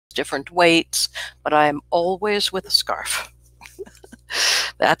different weights, but I am always with a scarf.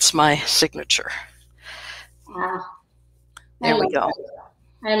 That's my signature. Wow. There we go.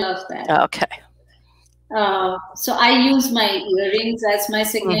 I love that. Okay. So I use my earrings as my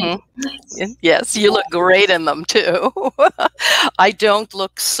signature. Yes, you look great in them too. I don't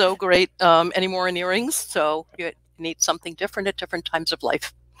look so great anymore in earrings, so you need something different at different times of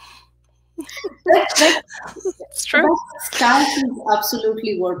life. It's true. Scarf is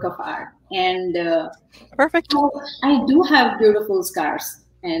absolutely work of art, and perfect. I do have beautiful scarves,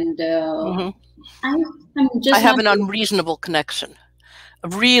 and I have an unreasonable connection.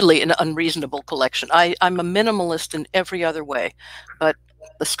 Really an unreasonable collection. I'm a minimalist in every other way, but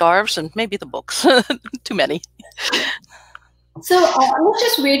the scarves and maybe the books, too many. So let's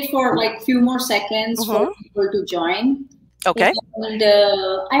just wait for like a few more seconds for people to join. Okay. And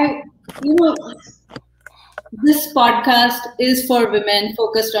this podcast is for women,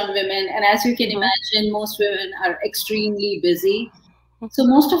 focused on women. And as you can imagine, most women are extremely busy. So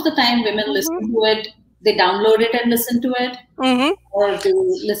most of the time women listen to it, they download it and listen to it, or they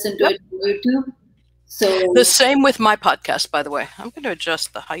listen to it on YouTube. So the same with my podcast, by the way. I'm going to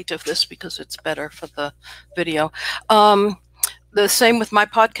adjust the height of this because it's better for the video. The same with my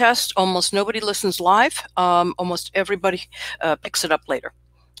podcast. Almost nobody listens live. Almost everybody picks it up later.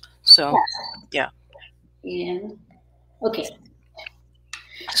 So, yeah. And okay.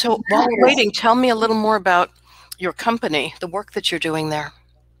 So while we're waiting, tell me a little more about your company, the work that you're doing there.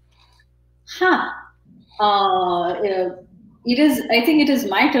 I think it is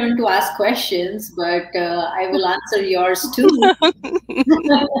my turn to ask questions, but I will answer yours too.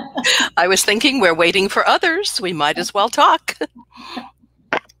 I was thinking we're waiting for others. We might as well talk.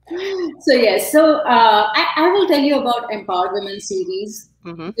 So yes, I will tell you about Empowered Women series,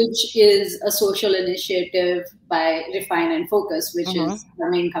 which is a social initiative by Refine and Focus, which is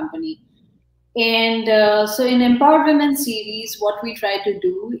our main company. And so in Empowered Women series, what we try to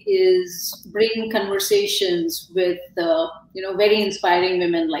do is bring conversations with very inspiring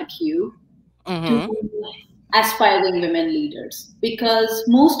women like you to aspiring women leaders, because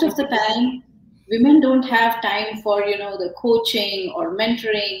most of the time women don't have time for the coaching or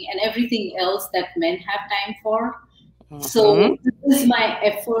mentoring and everything else that men have time for. So this is my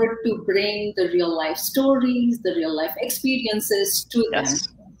effort to bring the real life stories, the real life experiences to them.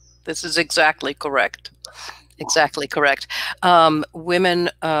 This is exactly correct. Exactly correct. Women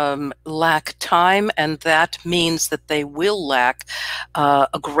lack time, and that means that they will lack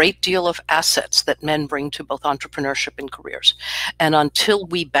a great deal of assets that men bring to both entrepreneurship and careers. And until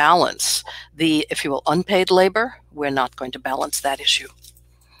we balance the, if you will, unpaid labor, we're not going to balance that issue.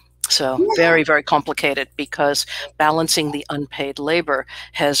 So very, very complicated, because balancing the unpaid labor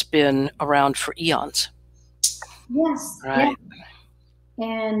has been around for eons. Yes. Right. Yeah.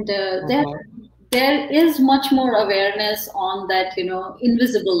 And there is much more awareness on that,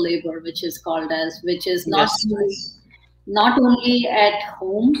 invisible labor, which is called as, which is not only at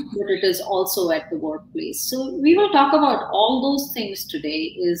home, but it is also at the workplace. So we will talk about all those things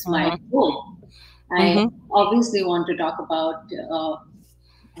today is my goal. I obviously want to talk about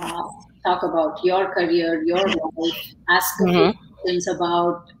your career, your life, ask questions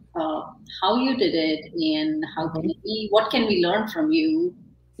about how you did it, and how can what can we learn from you,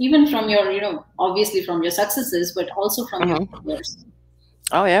 even from your, obviously from your successes, but also from your failures.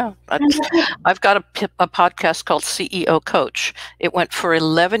 Oh yeah, I've got a podcast called CEO Coach. It went for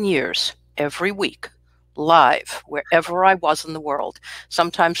 11 years, every week, live, wherever I was in the world,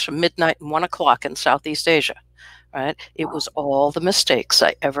 sometimes from midnight and 1 o'clock in Southeast Asia. Right? It was all the mistakes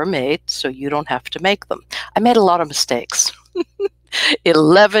I ever made, so you don't have to make them. I made a lot of mistakes.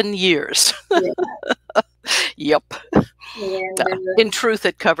 11 years. Yep. In truth,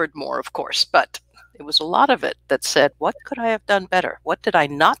 it covered more, of course, but it was a lot of it that said, what could I have done better? What did I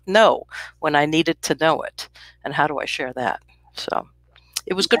not know when I needed to know it? And how do I share that? So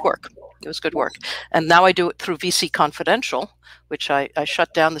it was good work. It was good work. And now I do it through VC Confidential, which I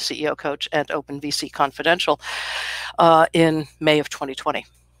shut down the CEO Coach and opened VC Confidential in May of 2020.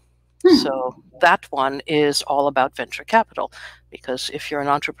 So that one is all about venture capital, because if you're an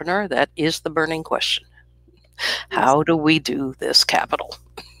entrepreneur, that is the burning question. How do we do this capital?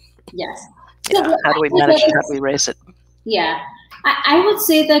 Yes. Yeah. How do we manage it? How do we raise it? Yeah. I would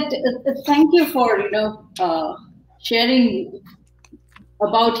say that thank you for, sharing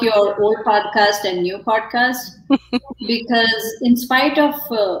about your old podcast and new podcast, because in spite of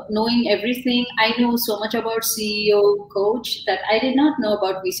knowing everything, I know so much about CEO Coach that I did not know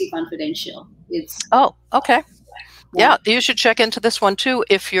about VC Confidential. Oh, okay. Yeah, you should check into this one too.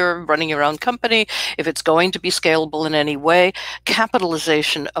 If you're running your own company, if it's going to be scalable in any way,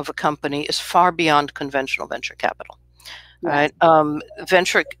 capitalization of a company is far beyond conventional venture capital. Right?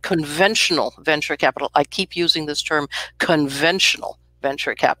 Conventional venture capital. I keep using this term, conventional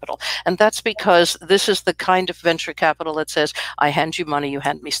venture capital. And that's because this is the kind of venture capital that says, I hand you money, you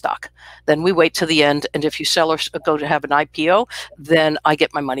hand me stock. Then we wait to the end. And if you sell or go to have an IPO, then I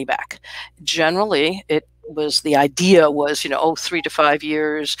get my money back. Generally, the idea was, 3 to 5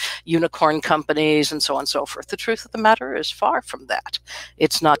 years, unicorn companies, and so on and so forth. The truth of the matter is far from that.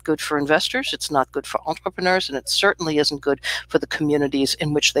 It's not good for investors, it's not good for entrepreneurs, and it certainly isn't good for the communities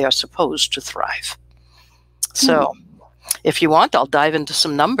in which they are supposed to thrive. So, if you want, I'll dive into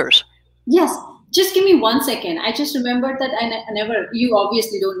some numbers. Yes. Just give me 1 second. I just remembered that you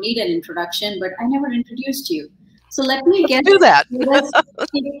obviously don't need an introduction, but I never introduced you. So let me do that.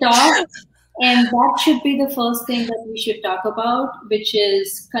 Kicked off. And that should be the first thing that we should talk about, which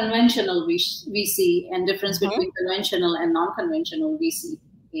is conventional VC and difference between conventional and non-conventional VC,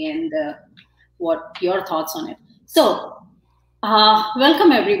 and what your thoughts on it. So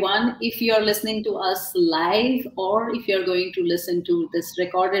welcome everyone. If you're listening to us live, or if you're going to listen to this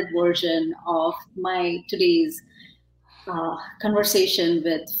recorded version of my today's conversation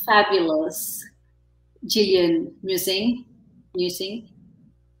with fabulous Gillian Muessig.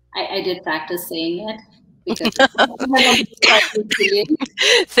 I did practice saying it because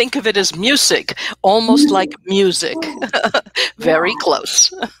think of it as music, almost like music. Very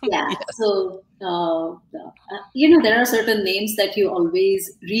close. Yeah. Yes. So there are certain names that you always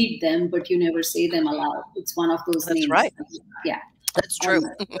read them, but you never say them aloud. It's one of those names. That's right. Yeah, that's true.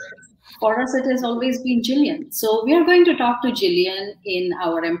 For us, it has always been Gillian. So we are going to talk to Gillian in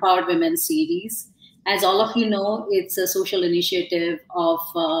our Empowered Women series. As all of you know, it's a social initiative of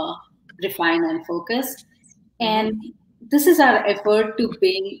Refine and Focus. And this is our effort to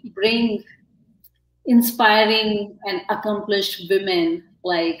bring inspiring and accomplished women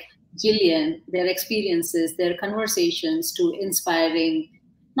like Gillian, their experiences, their conversations, to inspiring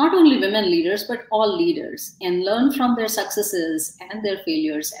not only women leaders, but all leaders, and learn from their successes and their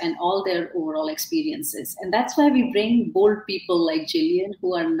failures and all their overall experiences. And that's why we bring bold people like Gillian,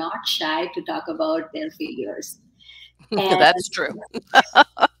 who are not shy to talk about their failures. And that's true.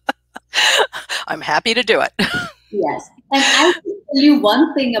 I'm happy to do it. Yes. And I can tell you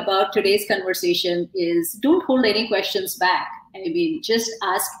one thing about today's conversation is don't hold any questions back. I mean, just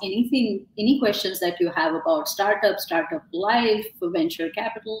ask any questions that you have about startup life, venture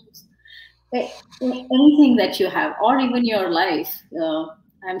capital, anything that you have, or even your life.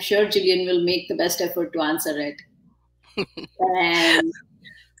 I'm sure Gillian will make the best effort to answer it. And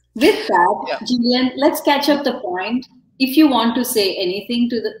with that, Gillian, let's catch up the point. If you want to say anything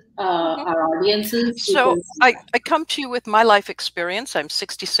to our audiences. So I come to you with my life experience. I'm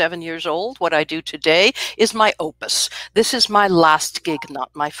 67 years old. What I do today is my opus. This is my last gig,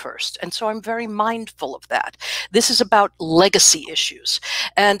 not my first. And so I'm very mindful of that. This is about legacy issues.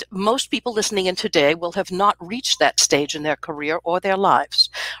 And most people listening in today will have not reached that stage in their career or their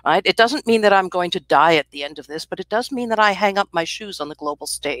lives, right? It doesn't mean that I'm going to die at the end of this, but it does mean that I hang up my shoes on the global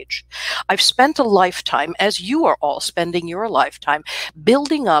stage. I've spent a lifetime, as you are all spending your lifetime,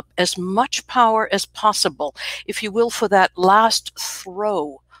 building up as much power as possible, if you will, for that last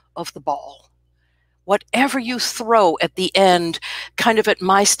throw of the ball. Whatever you throw at the end, kind of at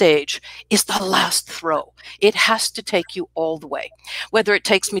my stage, is the last throw. It has to take you all the way. Whether it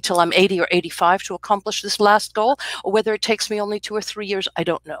takes me till I'm 80 or 85 to accomplish this last goal, or whether it takes me only 2 or 3 years, I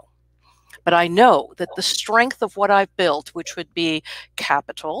don't know. But I know that the strength of what I've built, which would be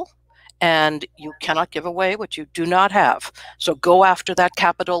capital, and you cannot give away what you do not have. So go after that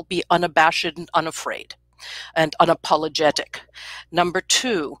capital, be unabashed and unafraid and unapologetic. Number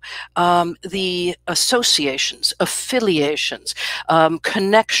 2, the associations, affiliations,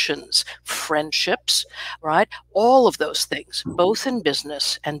 connections, friendships, right? All of those things, both in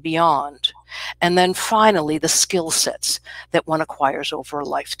business and beyond. And then finally, the skill sets that one acquires over a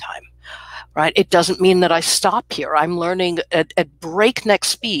lifetime. Right? It doesn't mean that I stop here. I'm learning at breakneck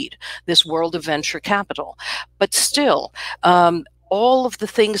speed this world of venture capital. But still, all of the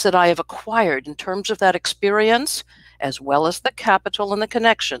things that I have acquired in terms of that experience, as well as the capital and the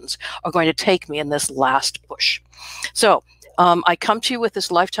connections, are going to take me in this last push. So I come to you with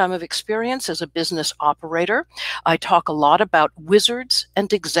this lifetime of experience as a business operator. I talk a lot about wizards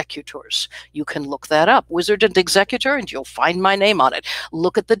and executors. You can look that up, wizard and executor, and you'll find my name on it.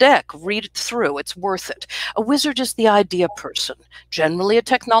 Look at the deck, read it through, it's worth it. A wizard is the idea person, generally a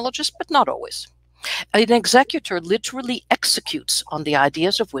technologist, but not always. An executor literally executes on the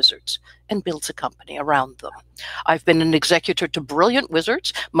ideas of wizards and builds a company around them. I've been an executor to brilliant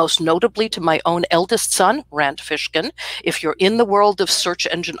wizards, most notably to my own eldest son, Rand Fishkin. If you're in the world of search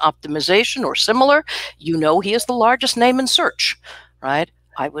engine optimization or similar, you know he is the largest name in search, right?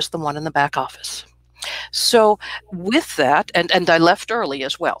 I was the one in the back office. So with that, and I left early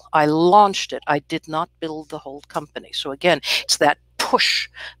as well. I launched it. I did not build the whole company. So again, it's that push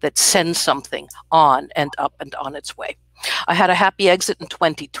that sends something on and up and on its way. I had a happy exit in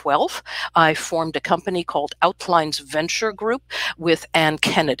 2012. I formed a company called Outlines Venture Group with Ann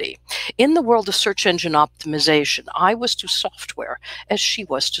Kennedy. In the world of search engine optimization, I was to software as she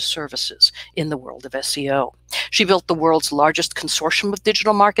was to services in the world of SEO. She built the world's largest consortium of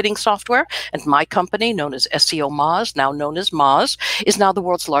digital marketing software, and my company, known as SEO Moz, now known as Moz, is now the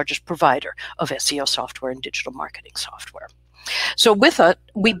world's largest provider of SEO software and digital marketing software. So with it,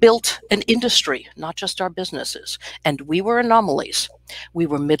 we built an industry, not just our businesses, and we were anomalies. We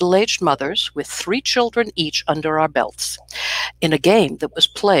were middle-aged mothers with 3 children each under our belts in a game that was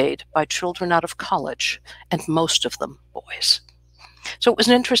played by children out of college, and most of them boys. So it was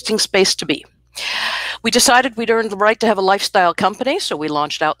an interesting space to be. We decided we'd earned the right to have a lifestyle company, so we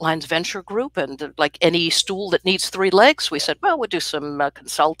launched Outlines Venture Group, and like any stool that needs 3 legs, we said, well, we'll do some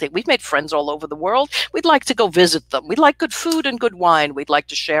consulting. We've made friends all over the world. We'd like to go visit them. We'd like good food and good wine. We'd like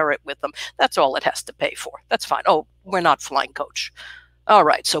to share it with them. That's all it has to pay for. That's fine. Oh, we're not flying coach. All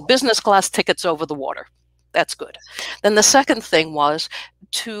right, so business class tickets over the water. That's good. Then the second thing was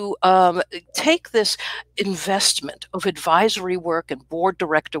to take this investment of advisory work and board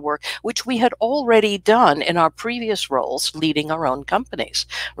director work, which we had already done in our previous roles leading our own companies.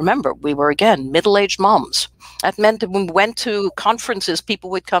 Remember, we were, again, middle-aged moms. That meant that when we went to conferences, people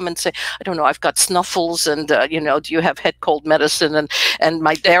would come and say, I don't know, I've got snuffles and, do you have head cold medicine and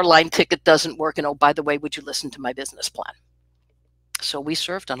my airline ticket doesn't work. And, oh, by the way, would you listen to my business plan? So we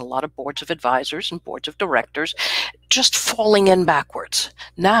served on a lot of boards of advisors and boards of directors, just falling in backwards.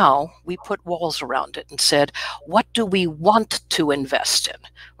 Now we put walls around it and said, what do we want to invest in,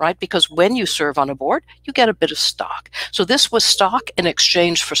 right? Because when you serve on a board, you get a bit of stock. So this was stock in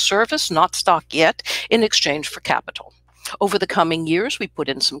exchange for service, not stock yet, in exchange for capital. Over the coming years, we put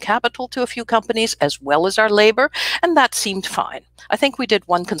in some capital to a few companies as well as our labor, and that seemed fine. I think we did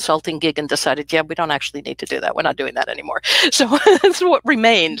one consulting gig and decided, yeah, we don't actually need to do that. We're not doing that anymore. So what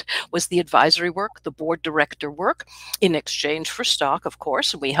remained was the advisory work, the board director work, in exchange for stock, of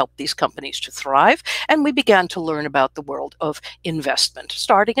course, and we helped these companies to thrive, and we began to learn about the world of investment,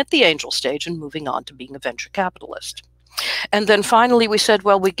 starting at the angel stage and moving on to being a venture capitalist. And then finally, we said,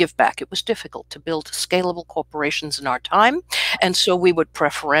 well, we give back. It was difficult to build scalable corporations in our time. And so we would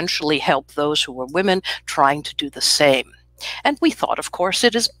preferentially help those who were women trying to do the same. And we thought, of course,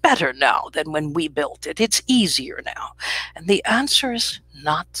 it is better now than when we built it. It's easier now. And the answer is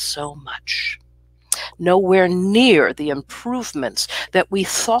not so much. Nowhere near the improvements that we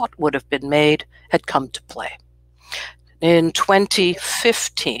thought would have been made had come to play. In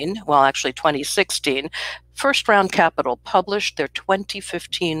 2015, well, actually 2016, First Round Capital published their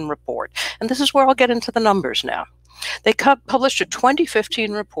 2015 report. And this is where I'll get into the numbers now. They published a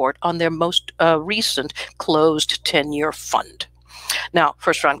 2015 report on their most recent closed 10-year fund. Now,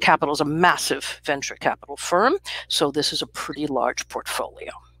 First Round Capital is a massive venture capital firm, so this is a pretty large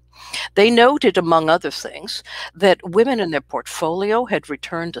portfolio. They noted, among other things, that women in their portfolio had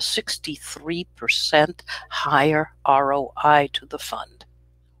returned a 63% higher ROI to the fund.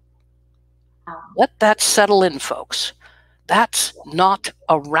 Let that settle in, folks. That's not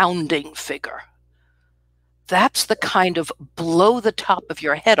a rounding figure. That's the kind of blow the top of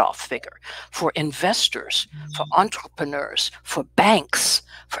your head off figure for investors, for entrepreneurs, for banks,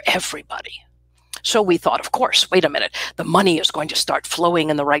 for everybody. So we thought, of course, wait a minute, the money is going to start flowing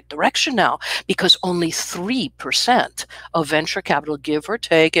in the right direction now because only 3% of venture capital, give or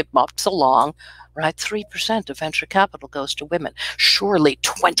take, it mops along, right? 3% of venture capital goes to women. Surely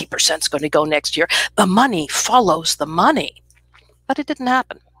 20% is going to go next year. The money follows the money. But it didn't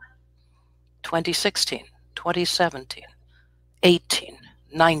happen. 2016, 2017, 18,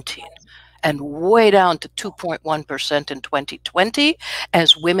 19, and way down to 2.1% in 2020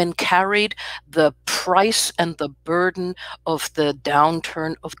 as women carried the price and the burden of the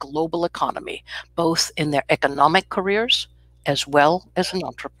downturn of global economy, both in their economic careers as well as in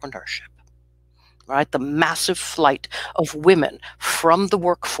entrepreneurship. Right? The massive flight of women from the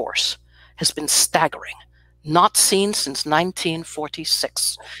workforce has been staggering, not seen since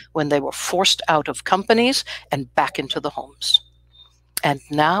 1946, when they were forced out of companies and back into the homes. And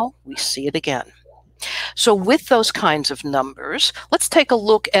now we see it again. So with those kinds of numbers, let's take a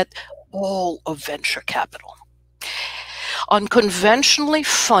look at all of venture capital. On conventionally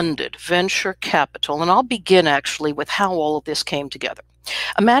funded venture capital, and I'll begin actually with how all of this came together.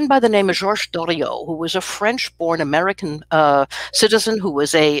 A man by the name of Georges Doriot, who was a French-born American citizen who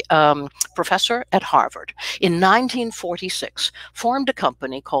was a professor at Harvard, in 1946 formed a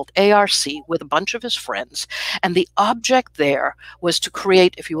company called ARC with a bunch of his friends, and the object there was to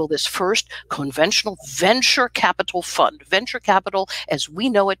create, if you will, this first conventional venture capital fund, venture capital as we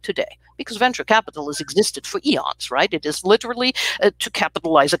know it today. Because venture capital has existed for eons, right? It is literally to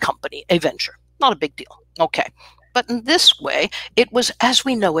capitalize a company, a venture. Not a big deal. Okay. But in this way, it was as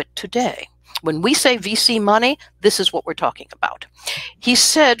we know it today. When we say VC money, this is what we're talking about. He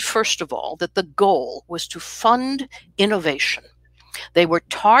said, first of all, that the goal was to fund innovation. They were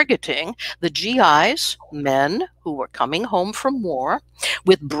targeting the GIs, men who were coming home from war,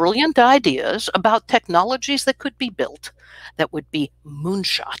 with brilliant ideas about technologies that could be built that would be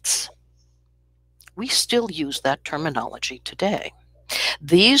moonshots. We still use that terminology today.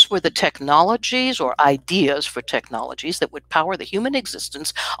 These were the technologies or ideas for technologies that would power the human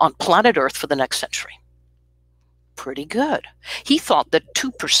existence on planet Earth for the next century. Pretty good. He thought that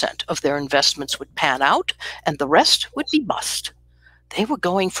 2% of their investments would pan out and the rest would be bust. They were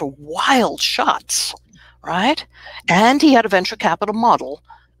going for wild shots, right? And he had a venture capital model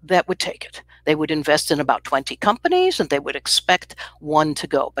that would take it. They would invest in about 20 companies and they would expect one to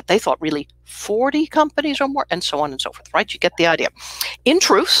go. But they thought really 40 companies or more, and so on and so forth, right? You get the idea. In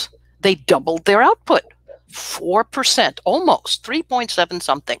truth, they doubled their output. 4%, almost 3.7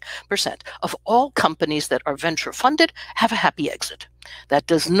 something percent of all companies that are venture funded have a happy exit. That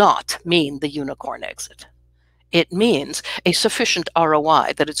does not mean the unicorn exit. It means a sufficient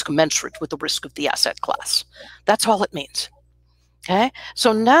ROI that it's commensurate with the risk of the asset class. That's all it means. Okay,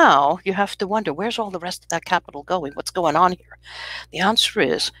 so now you have to wonder, where's all the rest of that capital going? What's going on here? The answer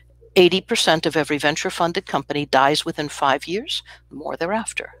is 80% of every venture-funded company dies within 5 years, more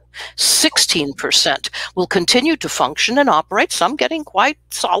thereafter. 16% will continue to function and operate, some getting quite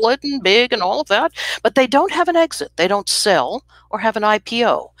solid and big and all of that, but they don't have an exit. They don't sell or have an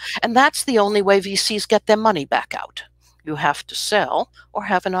IPO. And that's the only way VCs get their money back out. You have to sell or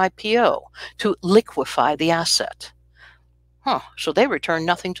have an IPO to liquefy the asset. So they return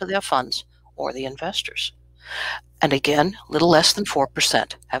nothing to their funds or the investors. And again, a little less than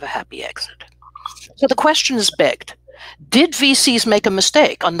 4% have a happy exit. So the question is begged, did VCs make a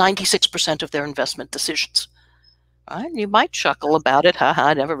mistake on 96% of their investment decisions? You might chuckle about it.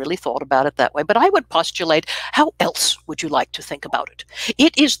 I never really thought about it that way. But I would postulate, how else would you like to think about it?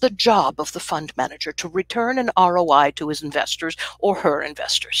 It is the job of the fund manager to return an ROI to his investors or her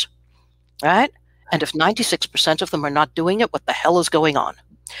investors, right? And if 96% of them are not doing it, what the hell is going on?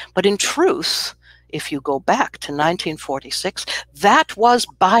 But in truth, if you go back to 1946, that was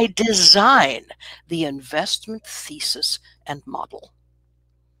by design the investment thesis and model.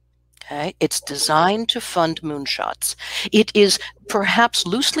 Okay? It's designed to fund moonshots. It is perhaps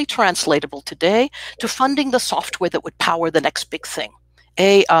loosely translatable today to funding the software that would power the next big thing.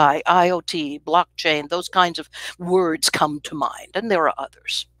 AI, IoT, blockchain, those kinds of words come to mind, and there are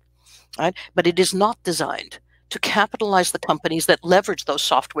others. Right? But it is not designed to capitalize the companies that leverage those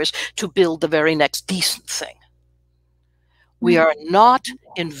softwares to build the very next decent thing. We are not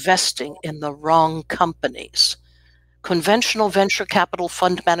investing in the wrong companies. Conventional venture capital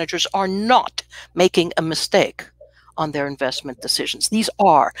fund managers are not making a mistake on their investment decisions. These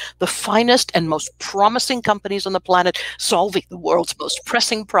are the finest and most promising companies on the planet solving the world's most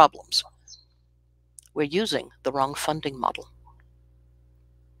pressing problems. We're using the wrong funding model.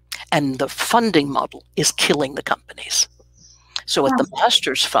 And the funding model is killing the companies. So at the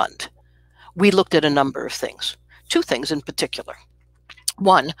Masters Fund, we looked at a number of things, 2 things in particular.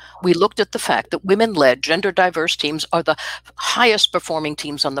 One, we looked at the fact that women-led, gender-diverse teams are the highest performing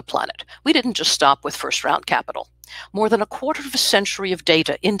teams on the planet. We didn't just stop with first-round capital. More than a quarter of a century of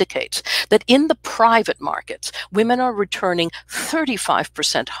data indicates that in the private markets, women are returning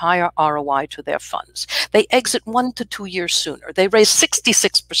 35% higher ROI to their funds. They exit 1 to 2 years sooner. They raise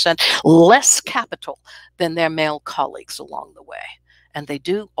 66% less capital than their male colleagues along the way. And they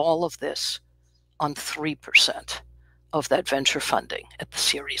do all of this on 3% of that venture funding at the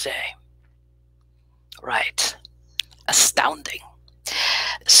Series A. Right. Astounding.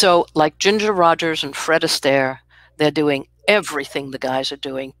 So like Ginger Rogers and Fred Astaire, they're doing everything the guys are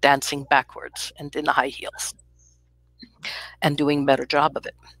doing, dancing backwards and in high heels and doing a better job of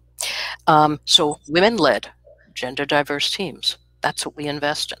it. So women-led, gender-diverse teams, that's what we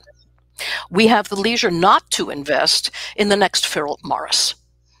invest in. We have the leisure not to invest in the next Philip Morris.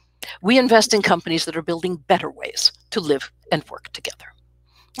 We invest in companies that are building better ways to live and work together.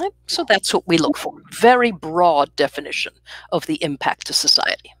 Right? So that's what we look for. Very broad definition of the impact to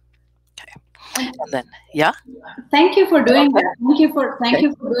society. Okay. And then, yeah. Thank you for doing that. Thank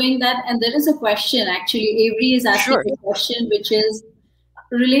you for doing that. And there is a question actually. Avery is asking a question which is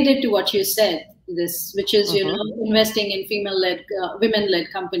related to what you said. This, which is investing in female-led, women-led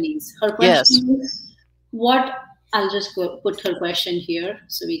companies. Her question is, what? I'll just put her question here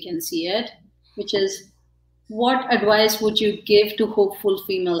so we can see it. Which is, what advice would you give to hopeful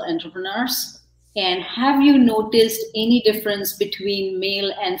female entrepreneurs? And have you noticed any difference between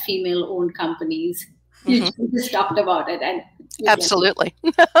male and female-owned companies? You just talked about it, and absolutely,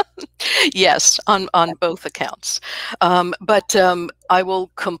 yes, on both accounts. But I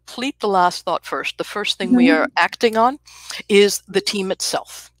will complete the last thought first. The first thing we are acting on is the team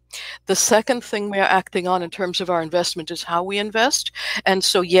itself. The second thing we are acting on in terms of our investment is how we invest. And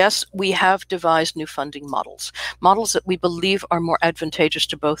so, yes, we have devised new funding models that we believe are more advantageous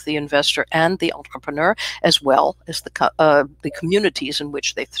to both the investor and the entrepreneur, as well as the communities in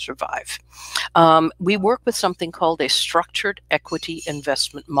which they survive. We work with something called a structured equity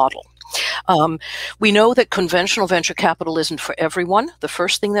investment model. We know that conventional venture capital isn't for everyone. The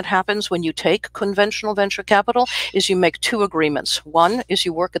first thing that happens when you take conventional venture capital is you make two agreements. One is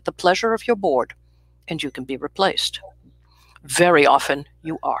you work at the pleasure of your board, and you can be replaced. Very often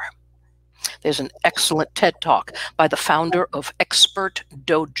you are. There's an excellent TED Talk by the founder of Expert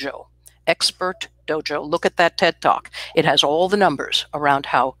Dojo. Expert Dojo. Look at that TED Talk. It has all the numbers around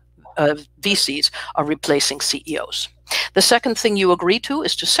how VCs are replacing CEOs. The second thing you agree to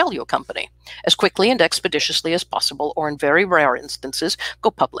is to sell your company as quickly and expeditiously as possible, or in very rare instances, go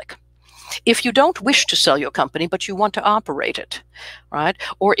public. If you don't wish to sell your company, but you want to operate it, right?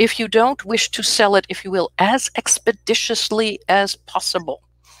 Or if you don't wish to sell it, if you will, as expeditiously as possible,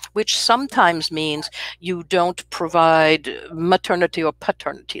 which sometimes means you don't provide maternity or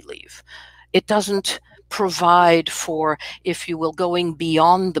paternity leave. It doesn't provide for, if you will, going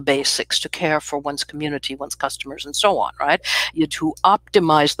beyond the basics to care for one's community, one's customers, and so on, right? To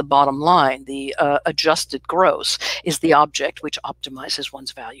optimize the bottom line, the adjusted gross is the object which optimizes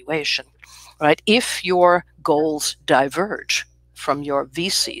one's valuation, right? If your goals diverge from your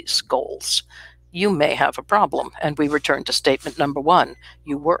VC's goals, you may have a problem. And we return to statement number one: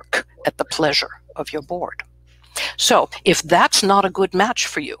 you work at the pleasure of your board. So if that's not a good match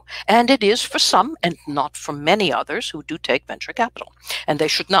for you, and it is for some and not for many others who do take venture capital, and they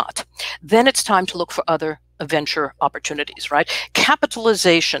should not, then it's time to look for other venture opportunities, right?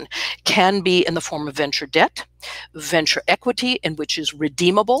 Capitalization can be in the form of venture debt, venture equity, in which is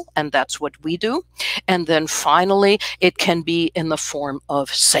redeemable, and that's what we do. And then finally, it can be in the form of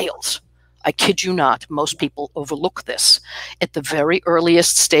sales. I kid you not, most people overlook this. At the very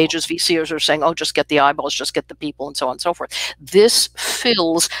earliest stages, VCers are saying, oh, just get the eyeballs, just get the people, and so on and so forth. This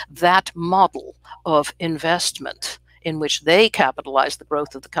fills that model of investment in which they capitalize the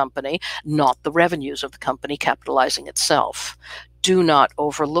growth of the company, not the revenues of the company capitalizing itself. Do not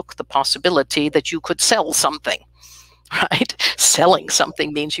overlook the possibility that you could sell something, right? Selling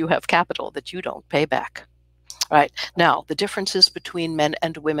something means you have capital that you don't pay back. Right. Now, the differences between men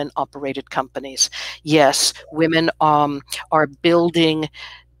and women operated companies. Yes, women are building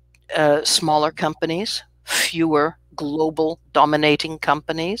smaller companies, fewer global dominating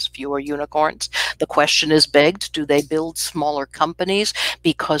companies, fewer unicorns. The question is begged, do they build smaller companies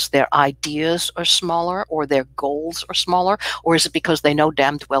because their ideas are smaller or their goals are smaller, or is it because they know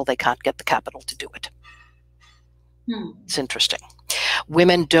damned well they can't get the capital to do it? It's interesting.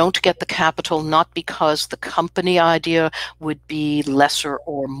 Women don't get the capital not because the company idea would be lesser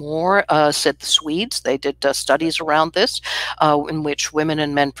or more, said the Swedes. They did studies around this in which women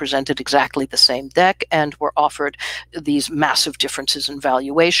and men presented exactly the same deck and were offered these massive differences in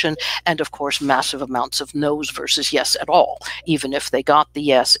valuation and, of course, massive amounts of no's versus yes at all. Even if they got the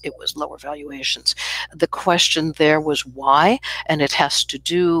yes, it was lower valuations. The question there was why, and it has to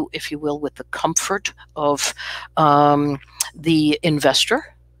do, if you will, with the comfort of the investor,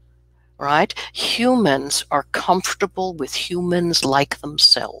 right? Humans are comfortable with humans like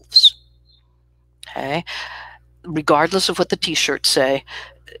themselves, okay? Regardless of what the t-shirts say,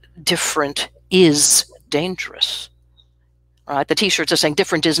 different is dangerous, right? The t-shirts are saying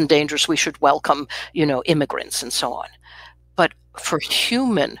different isn't dangerous, we should welcome, immigrants and so on. But for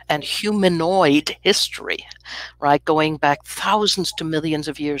human and humanoid history, right, going back thousands to millions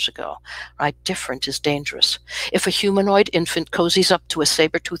of years ago, right, different is dangerous. If a humanoid infant cozies up to a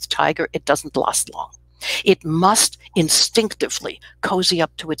saber-toothed tiger, it doesn't last long. It must instinctively cozy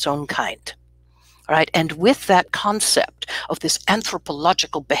up to its own kind. Right? And with that concept of this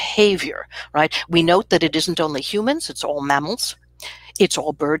anthropological behavior, right, we note that it isn't only humans, it's all mammals. It's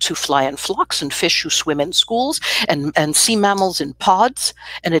all birds who fly in flocks and fish who swim in schools and sea mammals in pods,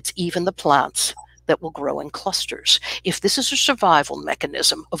 and it's even the plants that will grow in clusters. If this is a survival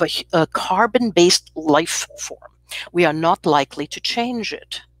mechanism of a carbon-based life form, we are not likely to change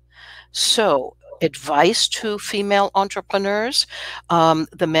it. So, advice to female entrepreneurs,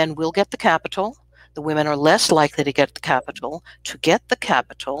 the men will get the capital. The women are less likely to get the capital. To get the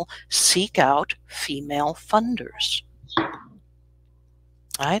capital, seek out female funders.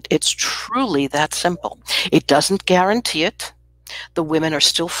 Right? It's truly that simple. It doesn't guarantee it. The women are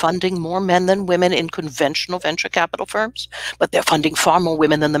still funding more men than women in conventional venture capital firms, but they're funding far more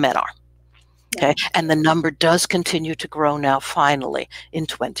women than the men are. Okay, and the number does continue to grow now, finally, in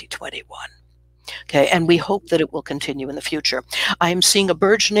 2021. Okay, and we hope that it will continue in the future. I am seeing a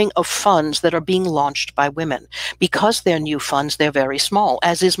burgeoning of funds that are being launched by women. Because they're new funds, they're very small,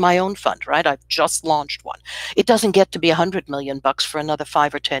 as is my own fund, right? I've just launched one. It doesn't get to be $100 million for another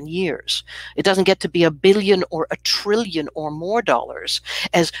 5 or 10 years. It doesn't get to be $1 billion or $1 trillion or more dollars,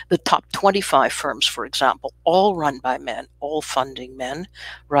 as the top 25 firms, for example, all run by men, all funding men,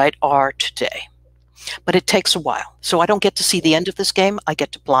 right, are today. But it takes a while. So I don't get to see the end of this game. I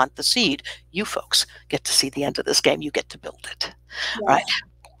get to plant the seed. You folks get to see the end of this game. You get to build it. Yes. Right?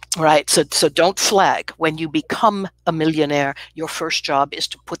 Right. So don't flag. When you become a millionaire, your first job is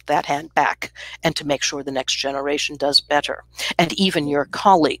to put that hand back and to make sure the next generation does better. And even your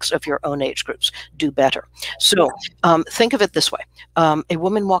colleagues of your own age groups do better. So think of it this way. A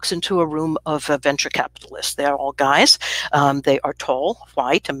woman walks into a room of venture capitalists. They're all guys. They are tall,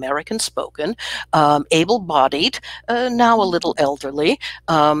 white, American spoken, able-bodied, now a little elderly,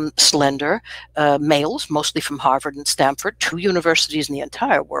 slender, males, mostly from Harvard and Stanford, 2 universities in the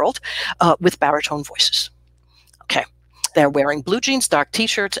entire world. With baritone voices. Okay. They're wearing blue jeans, dark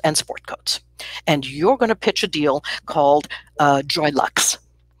t-shirts, and sport coats. And you're going to pitch a deal called Joy Lux.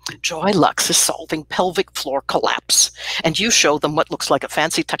 Joy Lux is solving pelvic floor collapse. And you show them what looks like a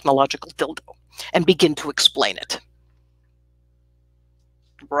fancy technological dildo and begin to explain it.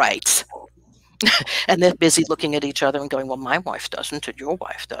 Right. And they're busy looking at each other and going, well, my wife doesn't, and your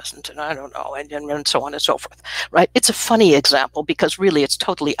wife doesn't, and I don't know, and so on and so forth, right? It's a funny example because really it's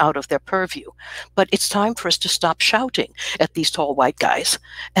totally out of their purview. But it's time for us to stop shouting at these tall white guys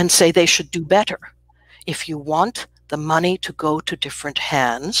and say they should do better. If you want the money to go to different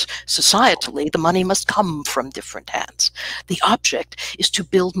hands, societally, the money must come from different hands. The object is to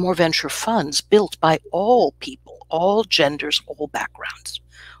build more venture funds built by all people, all genders, all backgrounds,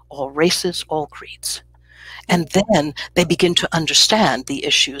 all races, all creeds. And then they begin to understand the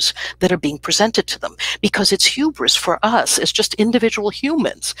issues that are being presented to them, because it's hubris for us as just individual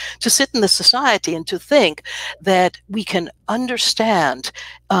humans to sit in the society and to think that we can understand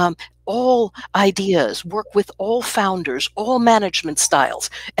all ideas, work with all founders, all management styles,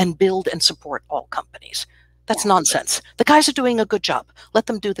 and build and support all companies. That's nonsense. The guys are doing a good job. Let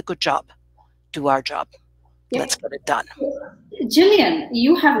them do the good job. Do our job. Let's get it done. Gillian,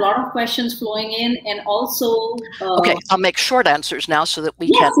 you have a lot of questions flowing in, and also... okay, I'll make short answers now so that we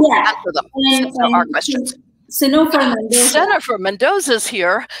can answer them. And our questions. Senator Mendoza's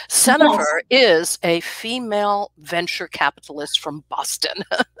here. Senator is a female venture capitalist from Boston.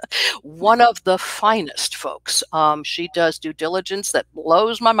 One of the finest folks. She does due diligence that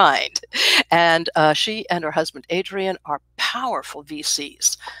blows my mind. And she and her husband, Adrian, are powerful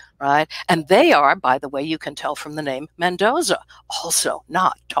VCs. Right? And they are, by the way, you can tell from the name Mendoza, also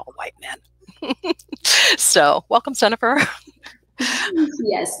not tall white men. So welcome, Senator.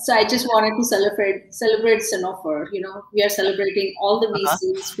 Yes, so I just wanted to celebrate Senator. You know, we are celebrating all the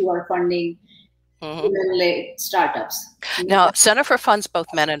VCs who are funding women-led startups. Now, Senator funds both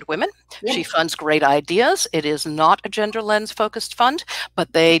men and women. Yes. She funds great ideas. It is not a gender lens focused fund,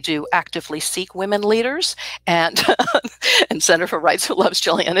 but they do actively seek women leaders. And and Senator writes, who loves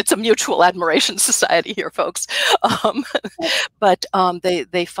Gillian. It's a mutual admiration society here, folks. But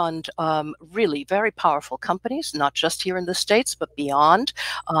they fund really very powerful companies, not just here in the States, but beyond.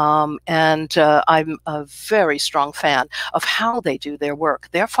 And I'm a very strong fan of how they do their work.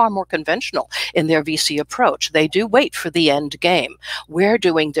 They're far more conventional in their VC approach. They do wait for the end game. We're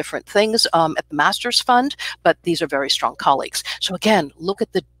doing different things at the Masters Fund, but these are very strong colleagues. So again, look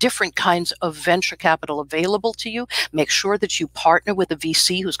at the different kinds of venture capital available to you. Make sure that you partner with a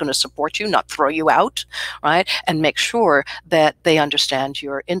VC who's going to support you, not throw you out, right? And make sure that they understand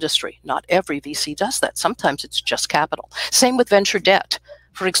your industry. Not every VC does that. Sometimes it's just capital. Same with venture debt.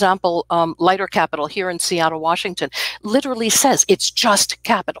 For example, Lighter Capital here in Seattle, Washington, literally says it's just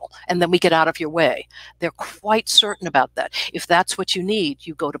capital, and then we get out of your way. They're quite certain about that. If that's what you need,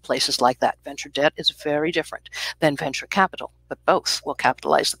 you go to places like that. Venture debt is very different than venture capital, but both will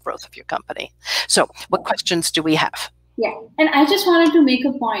capitalize the growth of your company. So what questions do we have? Yeah, and I just wanted to make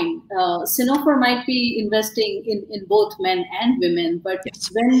a point. Cinnober might be investing in both men and women, but yes.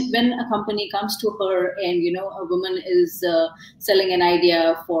 when a company comes to her and a woman is selling an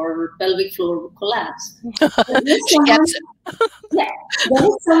idea for pelvic floor collapse, she gets it. Yeah, there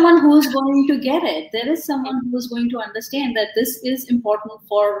is someone who is going to get it. There is someone who is going to understand that this is important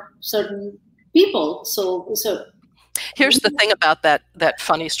for certain people. So here's the thing about that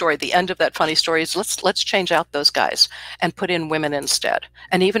funny story. The end of that funny story is let's change out those guys and put in women instead.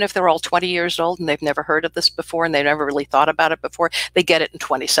 And even if they're all 20 years old and they've never heard of this before and they never really thought about it before, they get it in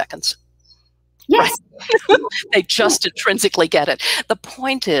 20 seconds. Yes. Right? They just intrinsically get it. The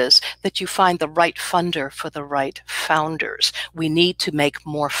point is that you find the right funder for the right founders. We need to make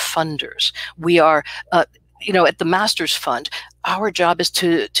more funders. We are at the Masters Fund, our job is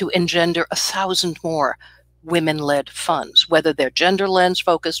to engender 1,000 more women-led funds, whether they're gender lens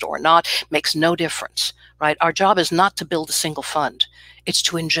focused or not, makes no difference, right? Our job is not to build a single fund. It's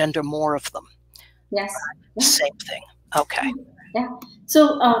to engender more of them. Yes. Same thing. Okay. Yeah.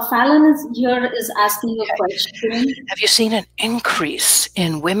 So Fallon is asking a question. Have you seen an increase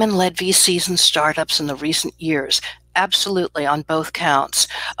in women-led VCs and startups in the recent years? Absolutely, on both counts.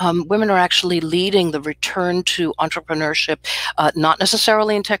 Women are actually leading the return to entrepreneurship, not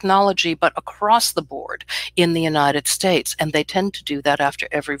necessarily in technology, but across the board in the United States. And they tend to do that after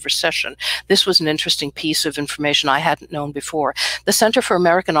every recession. This was an interesting piece of information I hadn't known before. The Center for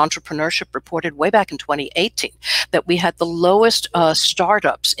American Entrepreneurship reported way back in 2018 that we had the lowest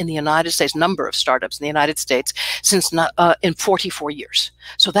startups in the United States, number of startups in the United States, since in 44 years.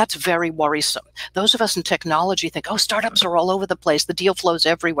 So that's very worrisome. Those of us in technology think, oh, startups are all over the place. The deal flows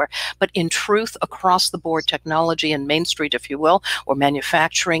everywhere. But in truth, across the board, technology and Main Street, if you will, or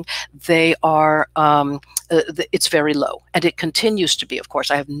manufacturing, they are, it's very low. And it continues to be, of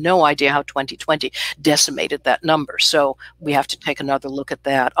course. I have no idea how 2020 decimated that number. So we have to take another look at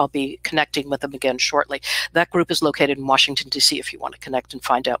that. I'll be connecting with them again shortly. That group is located in Washington, D.C., if you want to connect and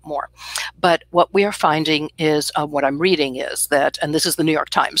find out more. But what we are finding is, what I'm reading is that, and this is the New York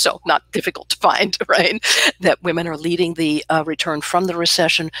Times, so not difficult to find, right, that women are leading the return from the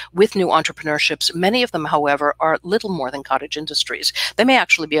recession with new entrepreneurships. Many of them, however, are little more than cottage industries. They may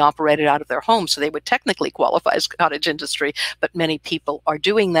actually be operated out of their homes, so they would technically qualify as cottage industry, but many people are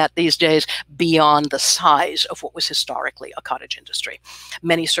doing that these days beyond the size of what was historically a cottage industry.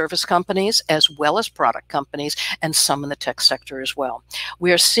 Many service companies, as well as product companies, and some in the tech sector as well.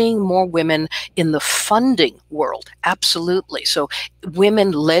 We are seeing more women in the funding world, absolutely. So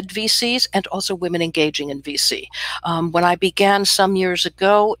women-led VCs and also women engaging in VC. When I began some years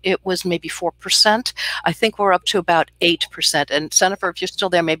ago, it was maybe 4%. I think we're up to about 8%. And Jennifer, if you're still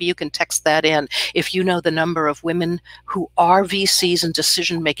there, maybe you can text that in. If you know the number of women who are VCs in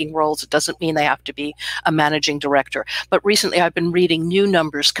decision-making roles, it doesn't mean they have to be a managing director. But recently I've been reading new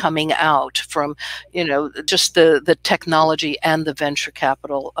numbers coming out from, just the technology and the venture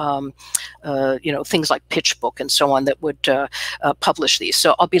capital, things like PitchBook and so on that would publish these.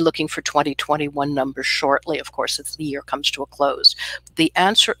 So I'll be looking for 2021 numbers shortly, of course, as the year comes to a close. The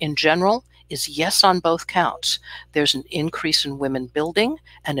answer in general is yes on both counts. There's an increase in women building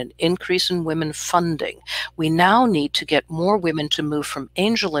and an increase in women funding. We now need to get more women to move from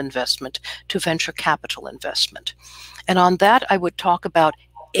angel investment to venture capital investment. And on that, I would talk about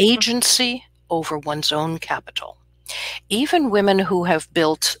agency over one's own capital. Even women who have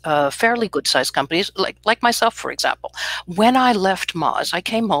built fairly good-sized companies, like myself, for example, when I left Moz, I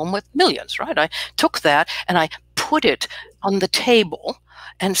came home with millions, right? I took that and I put it on the table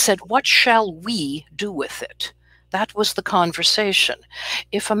and said, what shall we do with it? That was the conversation.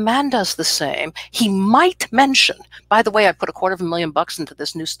 If a man does the same, he might mention, by the way, I put $250,000 into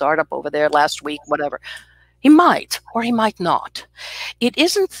this new startup over there last week, whatever. He might, or he might not. It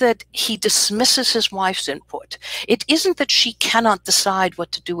isn't that he dismisses his wife's input. It isn't that she cannot decide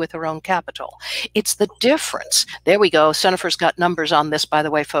what to do with her own capital. It's the difference. There we go. Jennifer's got numbers on this, by the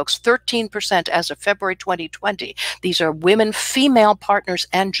way, folks. 13% as of February 2020. These are women, female partners,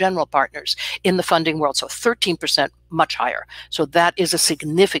 and general partners in the funding world. So 13%, much higher. So that is a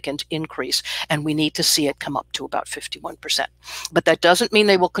significant increase, and we need to see it come up to about 51%. But that doesn't mean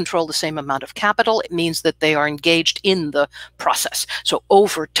they will control the same amount of capital. It means that they are engaged in the process. So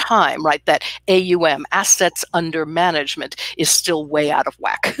over time, right, that AUM, assets under management, is still way out of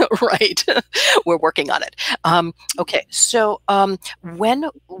whack, right? We're working on it. Okay, so when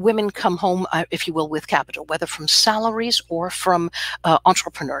women come home, if you will, with capital, whether from salaries or from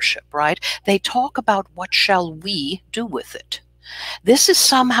entrepreneurship, right, they talk about what shall we do with it. This is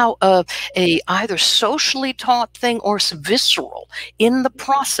somehow a either socially taught thing or visceral in the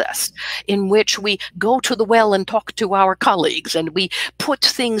process in which we go to the well and talk to our colleagues, and we put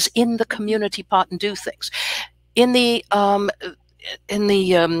things in the community pot and do things. In the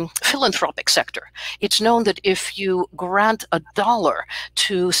philanthropic sector, it's known that if you grant $1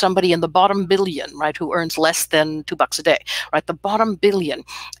 to somebody in the bottom billion, right, who earns less than $2 a day, right, the bottom billion,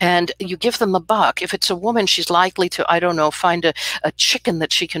 and you give them $1, if it's a woman, she's likely to, I don't know, find a chicken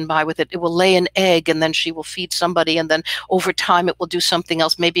that she can buy with it. It will lay an egg, and then she will feed somebody, and then over time it will do something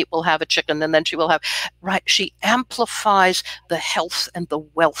else. Maybe it will have a chicken, and then she will have, right, she amplifies the health and the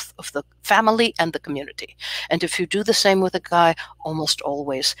wealth of the family and the community. And if you do the same with a guy, almost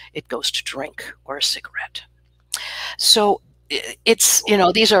always it goes to drink or a cigarette. So it's, you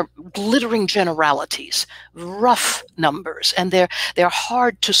know, these are glittering generalities, rough numbers, and they're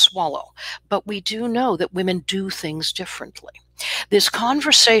hard to swallow. But we do know that women do things differently. This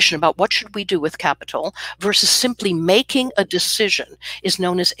conversation about what should we do with capital versus simply making a decision is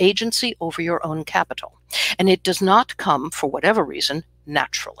known as agency over your own capital. And it does not come, for whatever reason,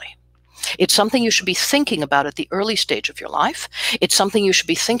 naturally. It's something you should be thinking about at the early stage of your life. It's something you should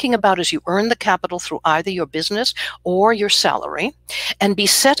be thinking about as you earn the capital through either your business or your salary, and be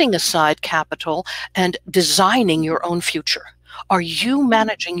setting aside capital and designing your own future. Are you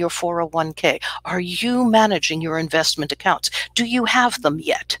managing your 401k? Are you managing your investment accounts? Do you have them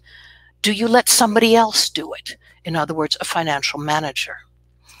yet? Do you let somebody else do it? In other words, a financial manager.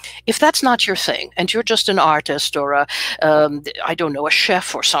 If that's not your thing, and you're just an artist or I don't know, a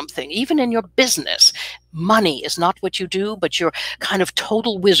chef or something, even in your business, money is not what you do, but you're kind of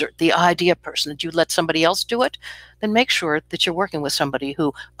total wizard, the idea person, that you let somebody else do it, then make sure that you're working with somebody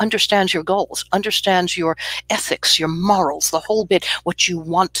who understands your goals, understands your ethics, your morals, the whole bit, what you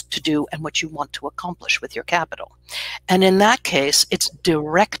want to do and what you want to accomplish with your capital. And in that case, it's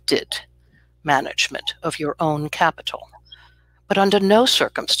directed management of your own capital. But under no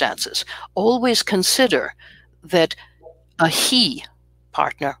circumstances, always consider that a he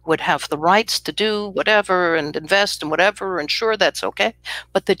partner would have the rights to do whatever and invest in whatever, and sure, that's okay,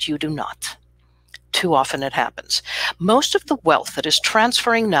 but that you do not. Too often it happens. Most of the wealth that is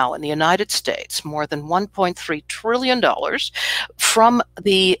transferring now in the United States, more than $1.3 trillion, from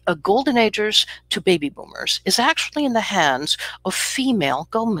the golden agers to baby boomers, is actually in the hands of female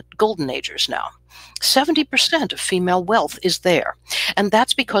golden agers now. 70% of female wealth is there. And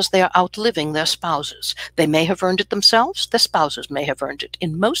that's because they are outliving their spouses. They may have earned it themselves. Their spouses may have earned it.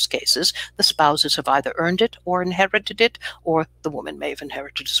 In most cases, the spouses have either earned it or inherited it, or the woman may have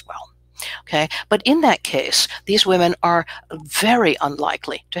inherited as well. Okay, but in that case, these women are very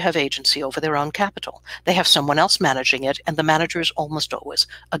unlikely to have agency over their own capital. They have someone else managing it, and the manager is almost always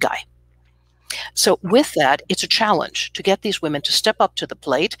a guy. So with that, it's a challenge to get these women to step up to the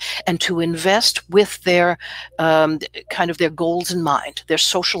plate and to invest with their kind of their goals in mind, their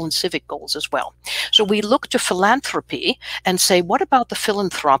social and civic goals as well. So we look to philanthropy and say, what about the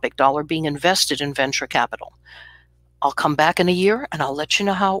philanthropic dollar being invested in venture capital? I'll come back in a year and I'll let you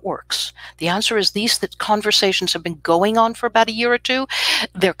know how it works. The answer is these conversations have been going on for about a year or two.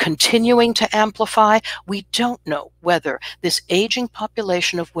 They're continuing to amplify. We don't know whether this aging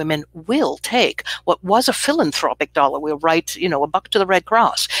population of women will take what was a philanthropic dollar. We'll write, you know, $1 to the Red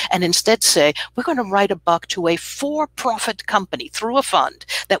Cross, and instead say, we're going to write $1 to a for-profit company through a fund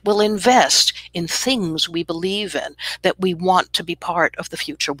that will invest in things we believe in, that we want to be part of the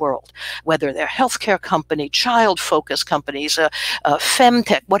future world, whether they're healthcare company, child focus companies,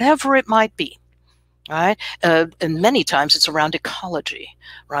 femtech, whatever it might be, right? And many times it's around ecology,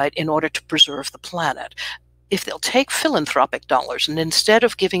 right, in order to preserve the planet. If they'll take philanthropic dollars and instead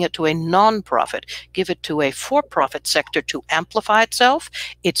of giving it to a nonprofit, give it to a for-profit sector to amplify itself,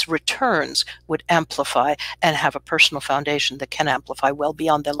 its returns would amplify and have a personal foundation that can amplify well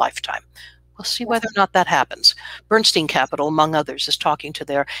beyond their lifetime. We'll see whether or not that happens. Bernstein Capital, among others, is talking to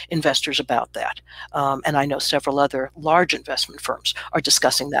their investors about that. And I know several other large investment firms are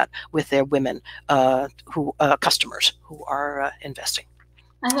discussing that with their women customers who are investing.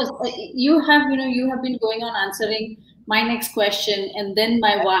 You have been going on answering my next question, and then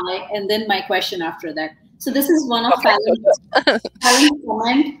my why, and then my question after that. So this is one of Fallon's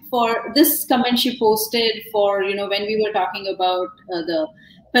comment for this comment she posted for, when we were talking about the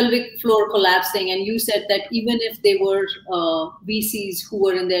pelvic floor collapsing, and you said that even if they were VCs who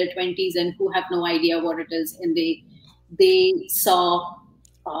were in their 20s and who have no idea what it is, and they saw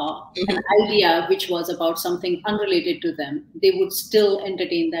an idea which was about something unrelated to them, they would still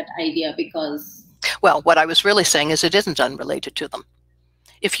entertain that idea because... Well, what I was really saying is it isn't unrelated to them.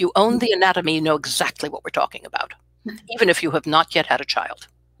 If you own the anatomy, you know exactly what we're talking about. even if you have not yet had a child.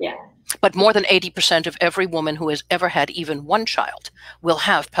 Yeah. But more than 80% of every woman who has ever had even one child will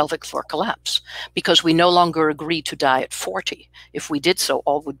have pelvic floor collapse, because we no longer agree to die at 40. If we did so,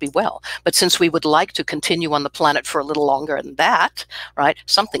 all would be well. But since we would like to continue on the planet for a little longer than that, right,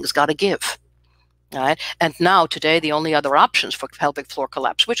 something's got to give. Right? And now today, the only other options for pelvic floor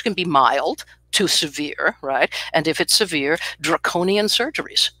collapse, which can be mild to severe, right? And if it's severe, draconian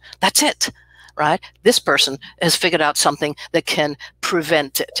surgeries. That's it. Right? This person has figured out something that can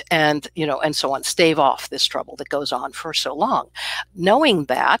prevent it, and, you know, and so on, stave off this trouble that goes on for so long. Knowing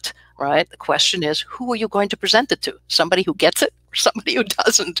that, right, the question is, who are you going to present it to? Somebody who gets it or somebody who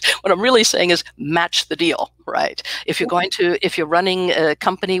doesn't? What I'm really saying is match the deal, right? If you're running a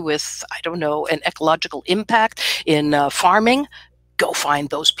company with, I don't know, an ecological impact in farming, go find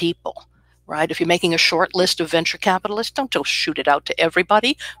those people. Right? If you're making a short list of venture capitalists, don't just shoot it out to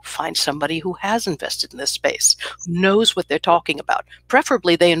everybody. Find somebody who has invested in this space, who knows what they're talking about.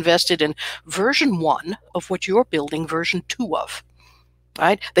 Preferably they invested in version 1 of what you're building version 2 of.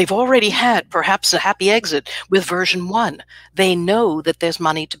 Right? They've already had perhaps a happy exit with version 1. They know that there's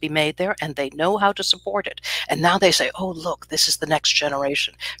money to be made there, and they know how to support it. And now they say, oh, look, this is the next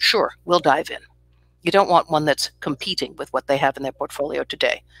generation. Sure, we'll dive in. You don't want one that's competing with what they have in their portfolio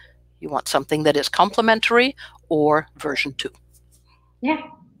today. You want something that is complementary or version 2. Yeah.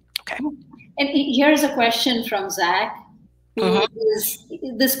 Okay. And here's a question from Zach.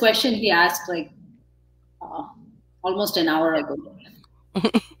 This question he asked like almost an hour ago.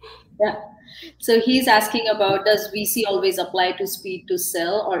 Yeah. So he's asking about, does VC always apply to speed to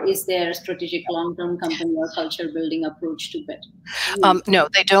sell, or is there a strategic long-term company or culture building approach to it? No,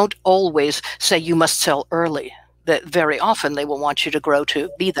 they don't always say you must sell early. That very often they will want you to grow to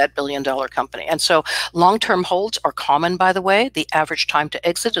be that billion-dollar company. And so long-term holds are common, by the way. The average time to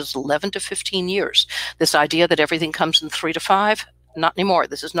exit is 11 to 15 years. This idea that everything comes in 3 to 5, not anymore.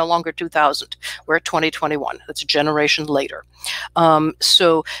 This is no longer 2000. We're at 2021. That's a generation later. And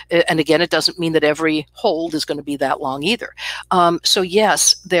again, it doesn't mean that every hold is going to be that long either. So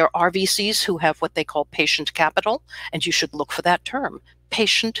yes, there are VCs who have what they call patient capital, and you should look for that term,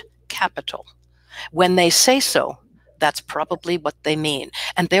 patient capital. When they say so, that's probably what they mean.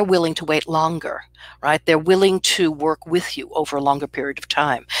 And they're willing to wait longer, right? They're willing to work with you over a longer period of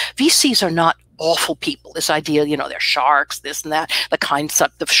time. VCs are not awful people. This idea, you know, they're sharks, this and that, the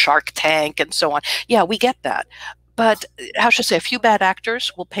concept of Shark Tank and so on. Yeah, we get that. But how should I say, a few bad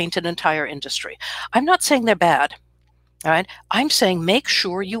actors will paint an entire industry. I'm not saying they're bad. All right. I'm saying make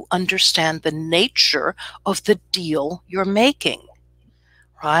sure you understand the nature of the deal you're making.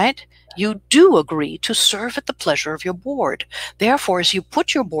 Right? You do agree to serve at the pleasure of your board. Therefore, as you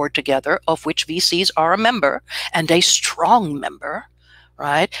put your board together, of which VCs are a member and a strong member,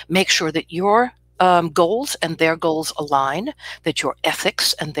 right, make sure that your goals and their goals align, that your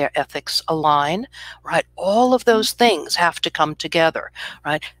ethics and their ethics align, right? All of those things have to come together,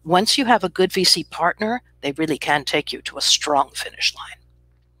 right? Once you have a good VC partner, they really can take you to a strong finish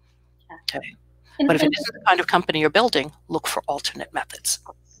line. Okay. But if it isn't the kind of company you're building, look for alternate methods.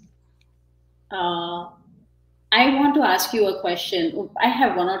 I want to ask you a question. I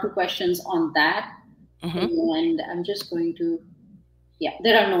have 1 or 2 questions on that. And I'm just going to, yeah,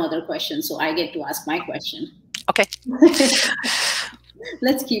 there are no other questions, so I get to ask my question. Okay.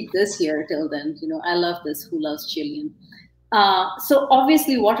 Let's keep this here till then. You know, I love this. Who loves Gillian? So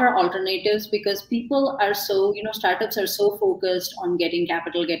obviously, what are alternatives? Because people are so, you know, startups are so focused on getting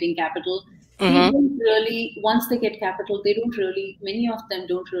capital. They don't really, once they get capital, they don't really, many of them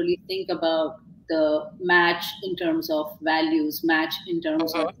don't really think about the match in terms of values, match in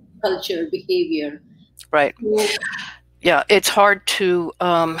terms of culture, behavior. Right. Yeah, it's hard to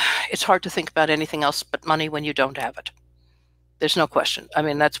think about anything else but money when you don't have it. There's no question. I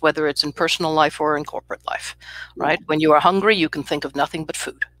mean, that's whether it's in personal life or in corporate life, right? When you are hungry, you can think of nothing but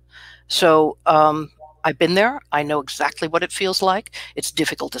food. So I've been there. I know exactly what it feels like. It's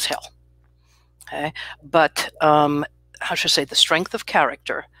difficult as hell. Okay, but how should I say, the strength of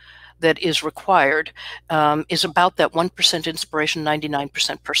character that is required is about that 1% inspiration,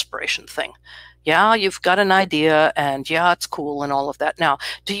 99% perspiration thing. Yeah, you've got an idea, and yeah, it's cool and all of that. Now,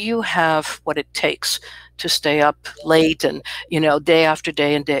 do you have what it takes to stay up late and, you know, day after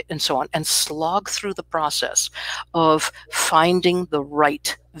day and so on, and slog through the process of finding the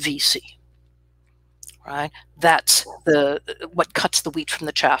right VC? right? That's what cuts the wheat from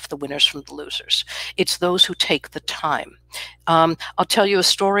the chaff, the winners from the losers. It's those who take the time. I'll tell you a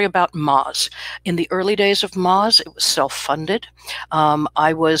story about Moz. In the early days of Moz, it was self-funded.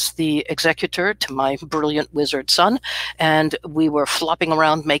 I was the executor to my brilliant wizard son, and we were flopping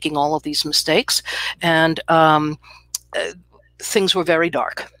around making all of these mistakes, and things were very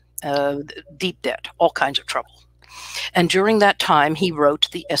dark, deep debt, all kinds of trouble. And during that time, he wrote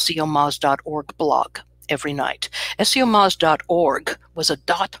the SEOmoz.org blog every night. SEOmoz.org was a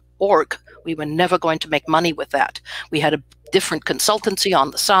 .org. We were never going to make money with that. We had a different consultancy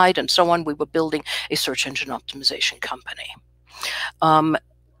on the side and so on. We were building a search engine optimization company.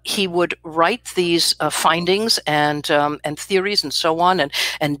 He would write these findings and theories and so on,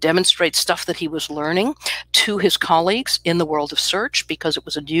 and demonstrate stuff that he was learning to his colleagues in the world of search, because it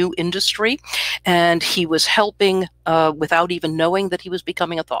was a new industry, and he was helping without even knowing that he was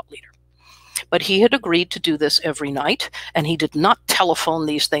becoming a thought leader. But he had agreed to do this every night, and he did not telephone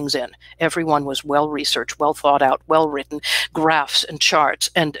these things in. Everyone was well researched, well thought out, well written, graphs and charts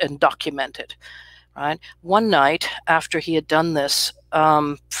and documented. Right? One night after he had done this,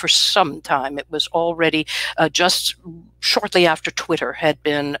 for some time, it was already just shortly after Twitter had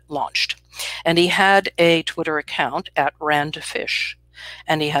been launched. And he had a Twitter account at Randfish,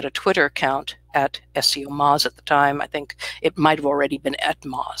 and he had a Twitter account at SEO Moz at the time. I think it might have already been at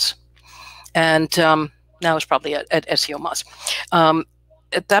Moz. And now it's probably at SEO Moz.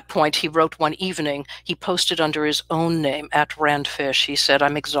 At that point, he wrote one evening, he posted under his own name at Randfish. He said,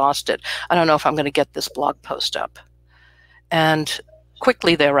 "I'm exhausted. I don't know if I'm going to get this blog post up." And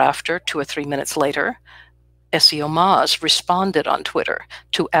quickly thereafter, 2 or 3 minutes later, SEO Moz responded on Twitter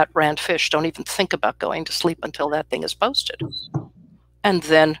to at Randfish, "Don't even think about going to sleep until that thing is posted." And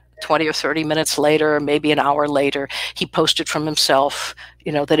then 20 or 30 minutes later, maybe an hour later, he posted from himself,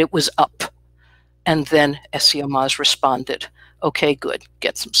 that it was up. And then SEO Moz responded, "Okay, good,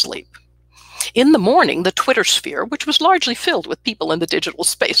 get some sleep." In the morning, the Twitter sphere, which was largely filled with people in the digital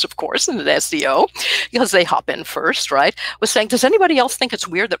space, of course, and in SEO, because they hop in first, right, was saying, "Does anybody else think it's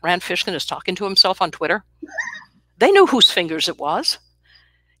weird that Rand Fishkin is talking to himself on Twitter?" They knew whose fingers it was.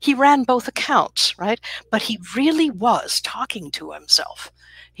 He ran both accounts, right? But he really was talking to himself.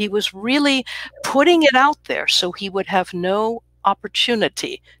 He was really putting it out there so he would have no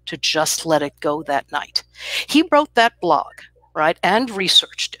opportunity to just let it go that night. He wrote that blog, right, and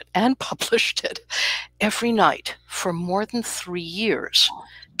researched it and published it every night for more than 3 years.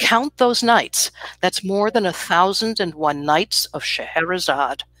 Count those nights. That's more than 1,001 nights of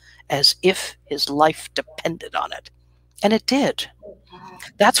Scheherazade, as if his life depended on it. And it did.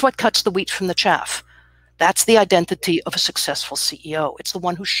 That's what cuts the wheat from the chaff. That's the identity of a successful CEO. It's the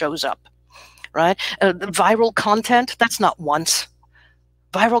one who shows up, right? Viral content, that's not once.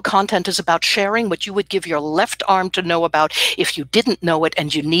 Viral content is about sharing what you would give your left arm to know about if you didn't know it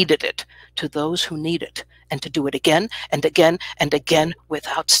and you needed it, to those who need it, and to do it again and again and again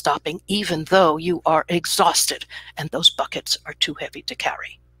without stopping, even though you are exhausted and those buckets are too heavy to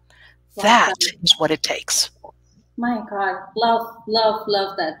carry. That is what it takes. My God, love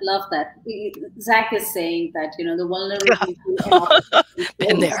that, love that. Zach is saying that, the vulnerability.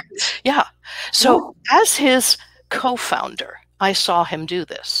 Been there. Yeah. So as his co-founder, I saw him do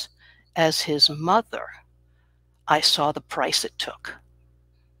this. As his mother, I saw the price it took.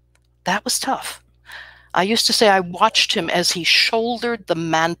 That was tough. I used to say I watched him as he shouldered the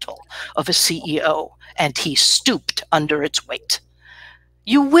mantle of a CEO, and he stooped under its weight.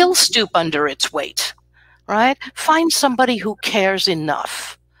 You will stoop under its weight, right? Find somebody who cares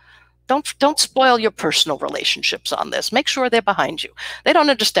enough. Don't spoil your personal relationships on this. Make sure they're behind you. They don't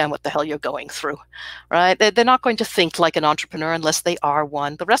understand what the hell you're going through, right? They're not going to think like an entrepreneur unless they are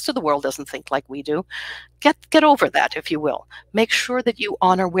one. The rest of the world doesn't think like we do. Get over that, if you will. Make sure that you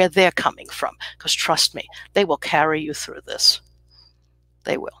honor where they're coming from, because trust me, they will carry you through this.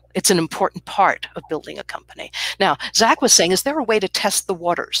 They will. It's an important part of building a company. Now, Zach was saying, is there a way to test the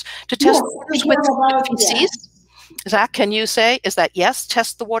waters? To test the waters with VCs? Yeah. Zach, can you say, is that yes,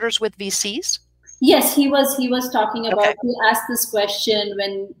 test the waters with VCs? Yes, he was talking about, he asked this question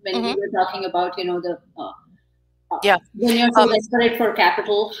when we were talking about, when you're so desperate for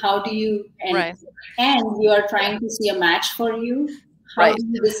capital, how do you, and you are trying to see a match for you, how do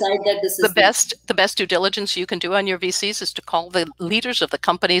you decide that this is the best due diligence you can do on your VCs is to call the leaders of the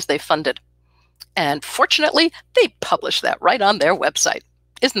companies they funded. And fortunately, they publish that right on their website.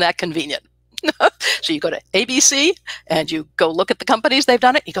 Isn't that convenient? So you go to ABC and you go look at the companies they've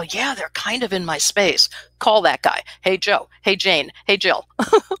done it. You go, yeah, they're kind of in my space. Call that guy. Hey, Joe. Hey, Jane. Hey, Jill.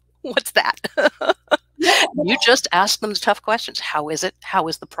 What's that? You just ask them the tough questions. How is it? How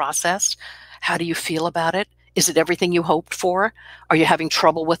is the process? How do you feel about it? Is it everything you hoped for? Are you having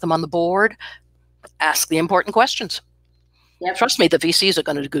trouble with them on the board? Ask the important questions. Yep. Trust me, the VCs are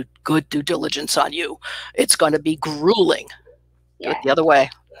going to do good due diligence on you. It's going to be grueling. Yeah. Do it the other way.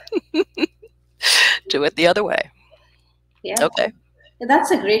 Do it the other way. Yeah. Okay.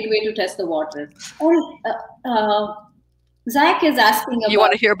 That's a great way to test the water. And Zach is asking about... You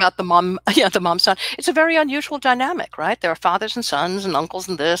want to hear about the mom, the mom-son? It's a very unusual dynamic, right? There are fathers and sons and uncles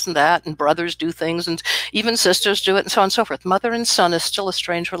and this and that, and brothers do things, and even sisters do it, and so on and so forth. Mother and son is still a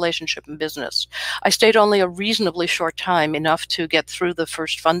strange relationship in business. I stayed only a reasonably short time, enough to get through the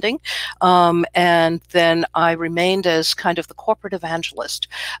first funding, and then I remained as kind of the corporate evangelist.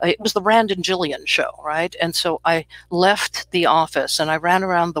 It was the Rand and Gillian show, right? And so I left the office, and I ran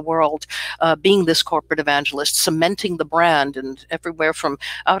around the world being this corporate evangelist, cementing the brand, and everywhere from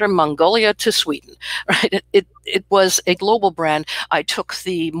outer Mongolia to Sweden, right? It was a global brand. I took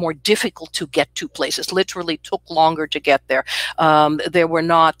the more difficult to get to places, literally took longer to get there. There were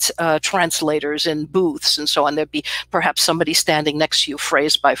not translators in booths and so on. There'd be perhaps somebody standing next to you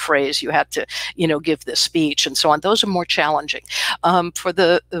phrase by phrase. You had to, give this speech and so on. Those are more challenging. For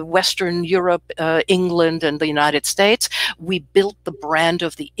the Western Europe, England, and the United States, we built the brand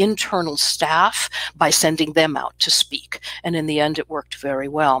of the internal staff by sending them out to speak. And in the end, it worked very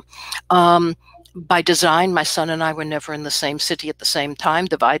well. By design, my son and I were never in the same city at the same time,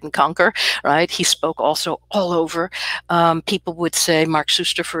 divide and conquer, right? He spoke also all over. People would say, Mark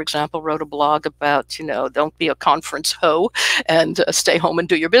Suster, for example, wrote a blog about, don't be a conference hoe and stay home and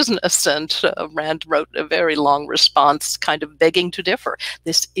do your business. And Rand wrote a very long response kind of begging to differ.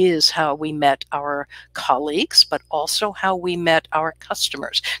 This is how we met our colleagues, but also how we met our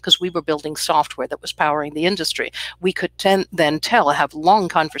customers, because we were building software that was powering the industry. We could then have long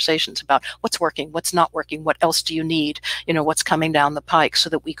conversations about what's working, what's not working, what else do you need, what's coming down the pike,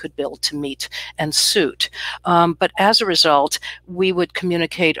 so that we could build to meet and suit. But as a result, we would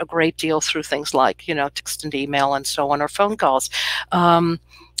communicate a great deal through things like, text and email and so on, or phone calls.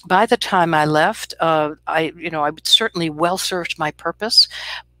 By the time I left, I certainly well served my purpose,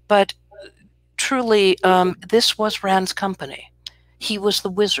 but truly, this was Rand's company. He was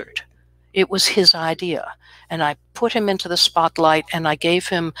the wizard. It was his idea. And I put him into the spotlight, and I gave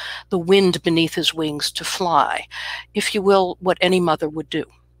him the wind beneath his wings to fly, if you will, what any mother would do,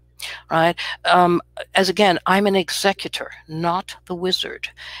 right? As again, I'm an executor, not the wizard.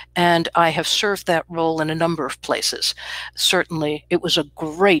 And I have served that role in a number of places. Certainly, it was a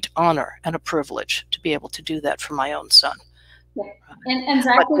great honor and a privilege to be able to do that for my own son. Yeah. And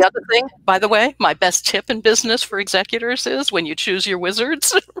Zach, but the other thing, by the way, my best tip in business for executors is when you choose your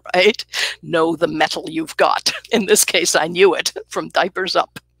wizards, right? Know the metal you've got. In this case, I knew it from diapers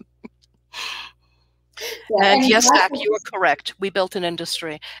up. Yeah, and yes, Zach, you are correct. We built an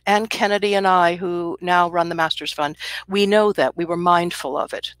industry. And Kennedy and I, who now run the Masters Fund, we know that. We were mindful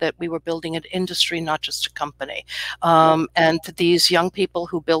of it, that we were building an industry, not just a company. And these young people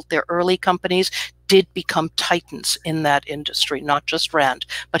who built their early companies did become titans in that industry, not just Rand,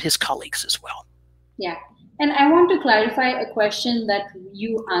 but his colleagues as well. Yeah. And I want to clarify a question that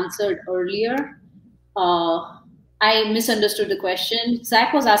you answered earlier. I misunderstood the question.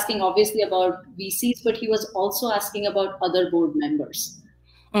 Zach was asking obviously about VCs, but he was also asking about other board members.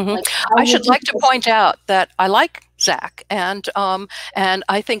 Like, I should like to point out that I like Zach, and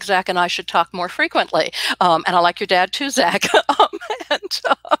I think Zach and I should talk more frequently. And I like your dad too, Zach,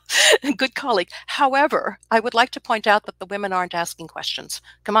 and good colleague. However, I would like to point out that the women aren't asking questions.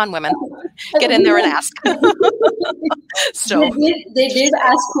 Come on, women, get in there and ask. So they did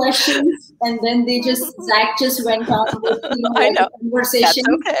ask questions, and then Zach just went on with I know. Conversation.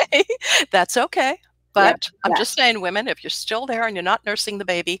 That's okay. That's okay. But I'm just saying, women, if you're still there and you're not nursing the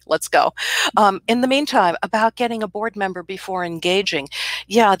baby, let's go. In the meantime, about getting a board member before engaging.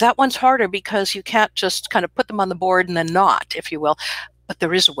 Yeah, that one's harder because you can't just kind of put them on the board and then not, if you will. But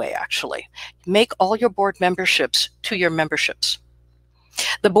there is a way, actually. Make all your board memberships to your memberships.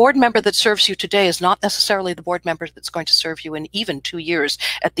 The board member that serves you today is not necessarily the board member that's going to serve you in even 2 years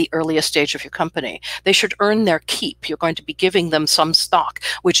at the earliest stage of your company. They should earn their keep. You're going to be giving them some stock,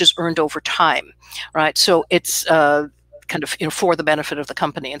 which is earned over time, right? So it's kind of for the benefit of the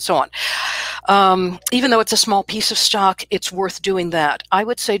company and so on. Even though it's a small piece of stock, it's worth doing that. I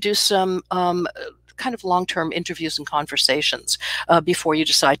would say do some kind of long-term interviews and conversations before you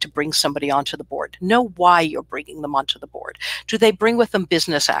decide to bring somebody onto the board. Know why you're bringing them onto the board. Do they bring with them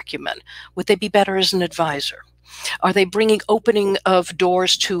business acumen? Would they be better as an advisor? Are they bringing opening of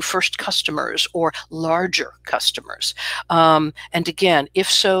doors to first customers or larger customers? And again, if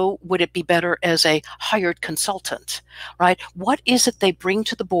so, would it be better as a hired consultant, right? What is it they bring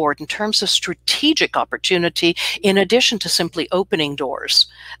to the board in terms of strategic opportunity in addition to simply opening doors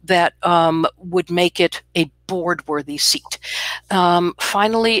that would make it a board-worthy seat?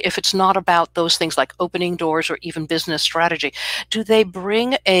 Finally, if it's not about those things like opening doors or even business strategy, do they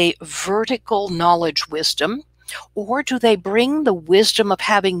bring a vertical knowledge wisdom, or do they bring the wisdom of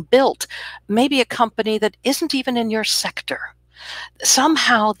having built maybe a company that isn't even in your sector?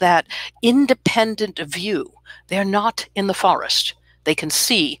 Somehow that independent view, they're not in the forest. They can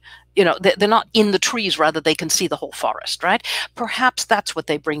see, they're not in the trees, rather they can see the whole forest, right? Perhaps that's what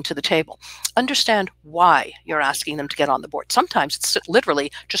they bring to the table. Understand why you're asking them to get on the board. Sometimes it's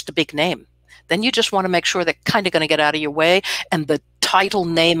literally just a big name. Then you just want to make sure they're kind of going to get out of your way, and the title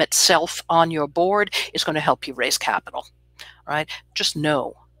name itself on your board is going to help you raise capital, right? Just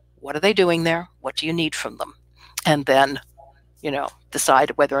know, what are they doing there? What do you need from them? And then,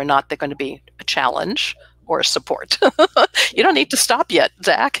 decide whether or not they're going to be a challenge or a support. You don't need to stop yet,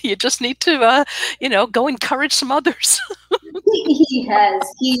 Zach. You just need to, go encourage some others. He has.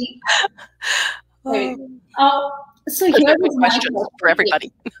 So here is my question for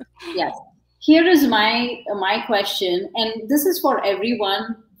everybody. Yes. Here is my question, and this is for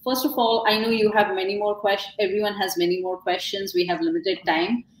everyone. First of all, I know you have many more questions. Everyone has many more questions. We have limited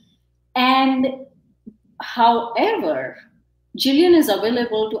time. And however, Gillian is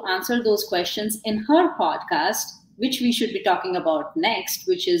available to answer those questions in her podcast, which we should be talking about next,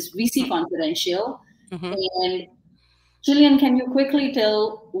 which is VC Confidential. And Gillian, can you quickly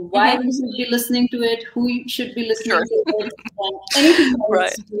tell why we should be listening to it, who should be listening to it, and anything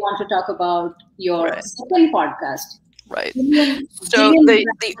else you want to talk about your second podcast? Right. Gillian, So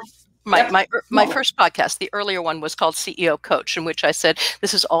my first podcast, the earlier one, was called CEO Coach, in which I said,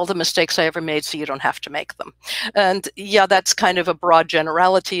 this is all the mistakes I ever made so you don't have to make them. And yeah, that's kind of a broad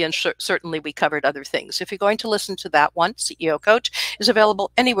generality, and certainly we covered other things. If you're going to listen to that one, CEO Coach is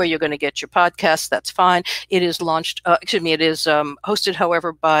available anywhere you're going to get your podcasts. That's fine. It is launched, it is hosted,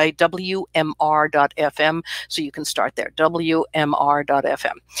 however, by WMR.fm, so you can start there,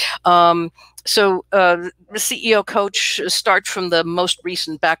 WMR.fm. So the CEO Coach, start from the most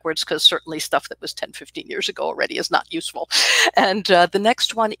recent backwards, because certainly stuff that was 10, 15 years ago already is not useful. And the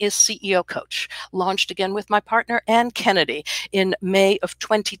next one is CEO Coach, launched again with my partner, Ann Kennedy, in May of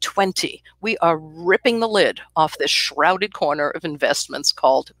 2020. We are ripping the lid off this shrouded corner of investments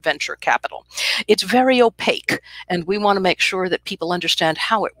called venture capital. It's very opaque, and we want to make sure that people understand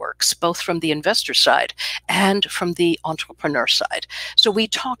how it works, both from the investor side and from the entrepreneur side. So we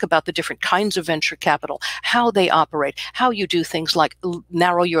talk about the different kinds of venture capital, how they operate, how you do things like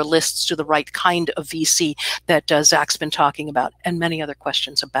narrow your lists to the right kind of VC that Zach's been talking about, and many other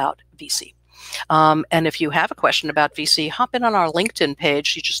questions about VC. And if you have a question about VC, hop in on our LinkedIn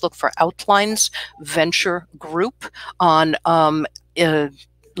page. You just look for Outlines Venture Group on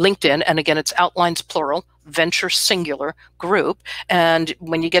LinkedIn. And again, it's Outlines plural, Venture singular group. And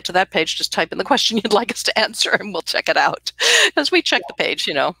when you get to that page, just type in the question you'd like us to answer, and we'll check it out, because we check the page,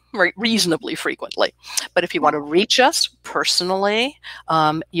 reasonably frequently. But if you want to reach us personally,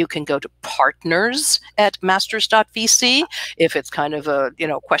 you can go to partners@masters.vc if it's kind of a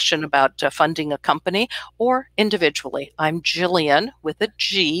question about funding a company, or individually. I'm Gillian with a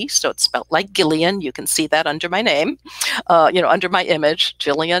G, so it's spelled like Gillian. You can see that under my name, under my image,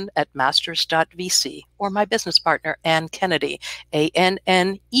 Gillian@masters.vc, or my business partner, Ann Kennedy,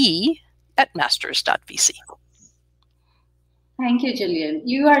 ANNE@masters.vc. Thank you, Gillian.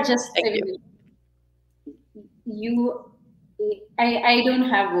 You are just, I don't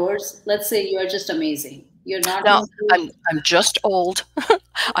have words. Let's say you are just amazing. You're not. No, I'm just old.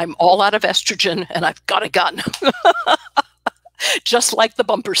 I'm all out of estrogen, and I've got a gun. Just like the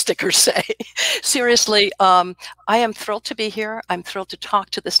bumper stickers say. Seriously, I am thrilled to be here. I'm thrilled to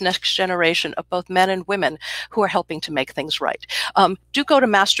talk to this next generation of both men and women who are helping to make things right. Do go to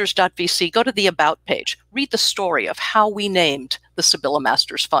masters.vc, go to the About page, read the story of how we named the Sibylla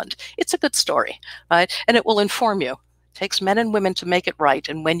Masters Fund. It's a good story, right? And it will inform you. It takes men and women to make it right.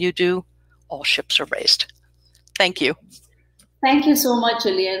 And when you do, all ships are raised. Thank you. Thank you so much,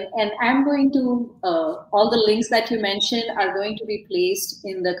 Gillian. And I'm going to, all the links that you mentioned are going to be placed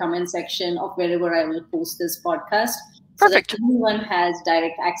in the comment section of wherever I will post this podcast. Perfect. So that everyone has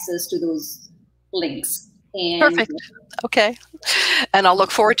direct access to those links. And perfect. Okay. And I'll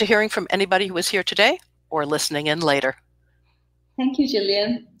look forward to hearing from anybody who was here today or listening in later. Thank you,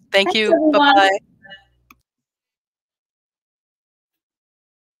 Gillian. Thank you. Bye-bye.